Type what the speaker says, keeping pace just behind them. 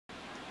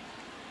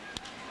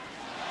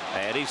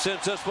And he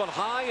sends this one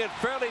high and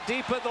fairly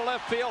deep in the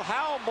left field.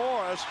 Hal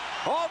Morris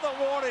on the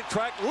warning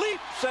track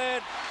leaps,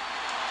 and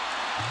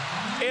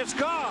it's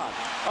gone.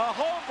 A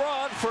home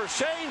run for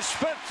Shane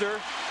Spencer.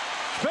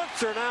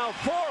 Spencer now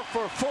 4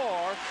 for 4,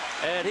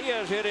 and he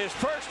has hit his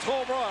first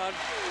home run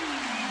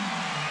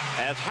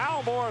as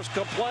Hal Morris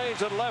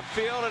complains in left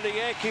field, and the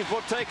Yankees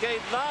will take a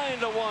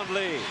 9-1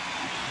 lead.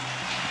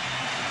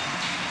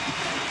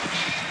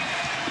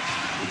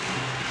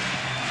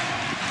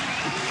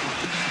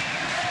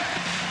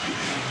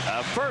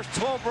 A first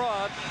home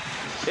run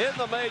in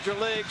the major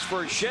leagues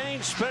for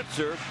Shane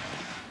Spencer.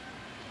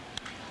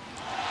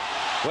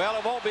 Well,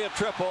 it won't be a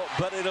triple,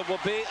 but it will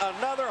be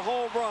another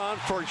home run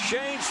for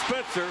Shane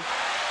Spencer.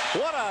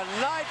 What a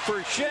night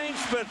for Shane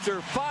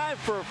Spencer. 5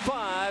 for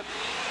 5,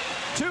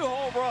 2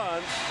 home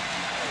runs,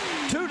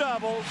 2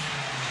 doubles,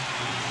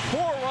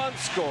 4 runs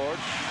scored,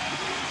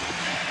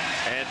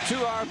 and 2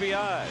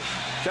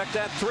 RBIs. Check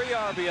that, 3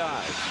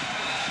 RBIs.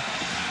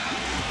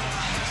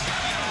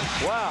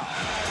 Wow.